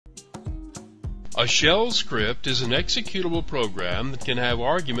A shell script is an executable program that can have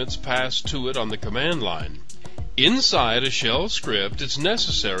arguments passed to it on the command line. Inside a shell script, it's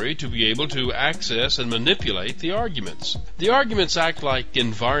necessary to be able to access and manipulate the arguments. The arguments act like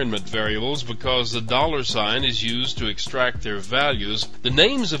environment variables because the $sign is used to extract their values. The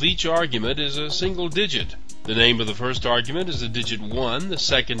names of each argument is a single digit. The name of the first argument is the digit 1, the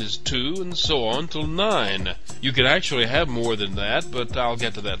second is 2, and so on till 9. You can actually have more than that, but I'll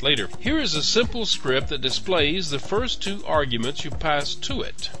get to that later. Here is a simple script that displays the first 2 arguments you pass to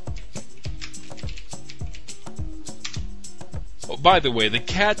it. Oh, by the way, the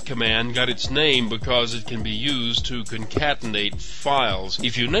cat command got its name because it can be used to concatenate files.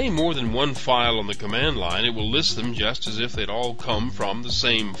 If you name more than one file on the command line, it will list them just as if they'd all come from the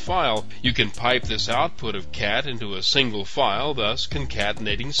same file. You can pipe this output of cat into a single file, thus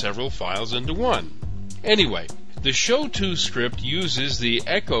concatenating several files into one. Anyway, the show2 script uses the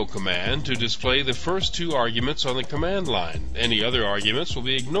echo command to display the first 2 arguments on the command line. Any other arguments will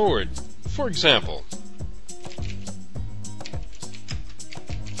be ignored. For example,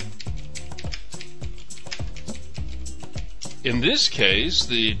 in this case,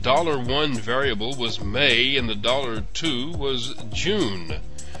 the $1 variable was May and the $2 was June.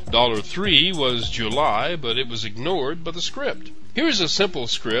 $3 was July, but it was ignored by the script. Here's a simple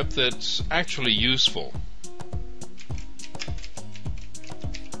script that's actually useful.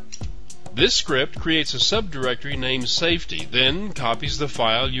 This script creates a subdirectory named safety, then copies the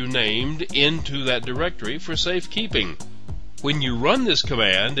file you named into that directory for safekeeping. When you run this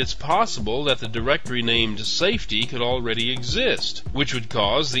command, it's possible that the directory named safety could already exist, which would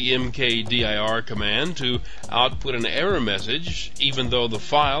cause the mkdir command to output an error message, even though the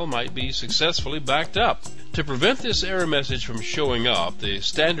file might be successfully backed up. To prevent this error message from showing up, the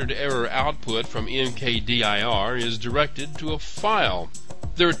standard error output from mkdir is directed to a file.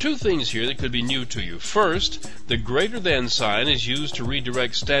 There are 2 things here that could be new to you. First, the greater than sign is used to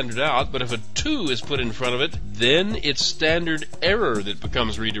redirect standard out, but if a 2 is put in front of it, then it's standard error that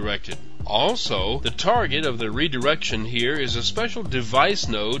becomes redirected. Also, the target of the redirection here is a special device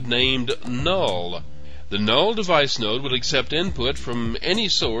node named null. The null device node will accept input from any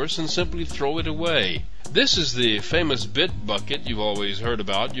source and simply throw it away. This is the famous bit bucket you've always heard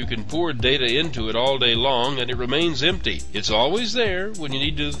about. You can pour data into it all day long and it remains empty. It's always there when you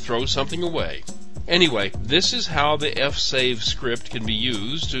need to throw something away. Anyway, this is how the fsave script can be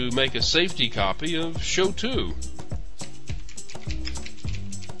used to make a safety copy of show2.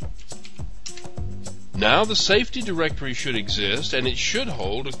 Now the safety directory should exist and it should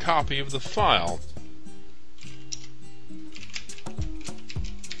hold a copy of the file.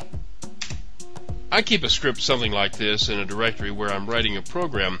 I keep a script something like this in a directory where I'm writing a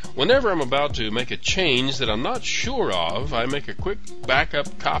program. Whenever I'm about to make a change that I'm not sure of, I make a quick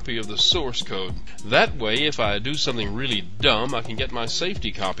backup copy of the source code. That way, if I do something really dumb, I can get my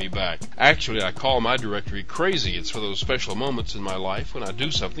safety copy back. Actually, I call my directory crazy. It's for those special moments in my life when I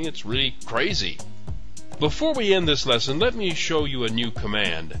do something that's really crazy. Before we end this lesson, let me show you a new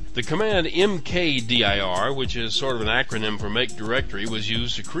command. The command mkdir, which is sort of an acronym for make directory, was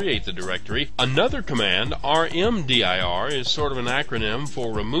used to create the directory. Another command, rmdir, is sort of an acronym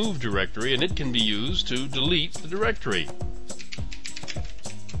for remove directory, and it can be used to delete the directory.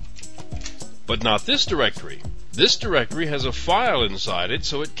 But not this directory. This directory has a file inside it,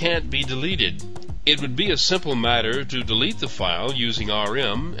 so it can't be deleted. It would be a simple matter to delete the file using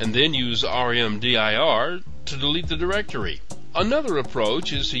rm and then use rmdir to delete the directory. Another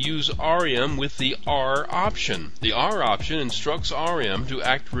approach is to use rm with the R option. The R option instructs rm to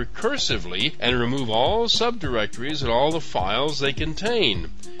act recursively and remove all subdirectories and all the files they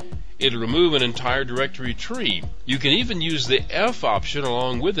contain. It'll remove an entire directory tree. You can even use the F option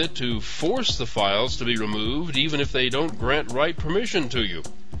along with it to force the files to be removed even if they don't grant write permission to you.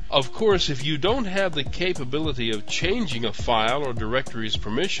 Of course, if you don't have the capability of changing a file or directory's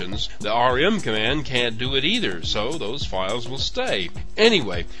permissions, the rm command can't do it either, so those files will stay.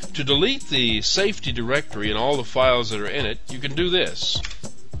 Anyway, to delete the safety directory and all the files that are in it, you can do this.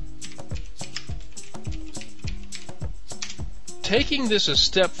 Taking this a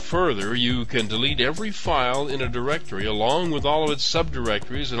step further, you can delete every file in a directory along with all of its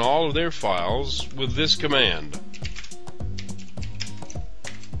subdirectories and all of their files with this command.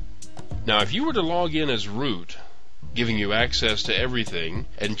 Now, if you were to log in as root, giving you access to everything,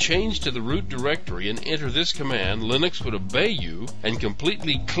 and change to the root directory and enter this command, Linux would obey you and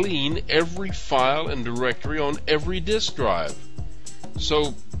completely clean every file and directory on every disk drive.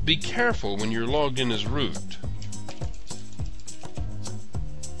 So be careful when you're logged in as root.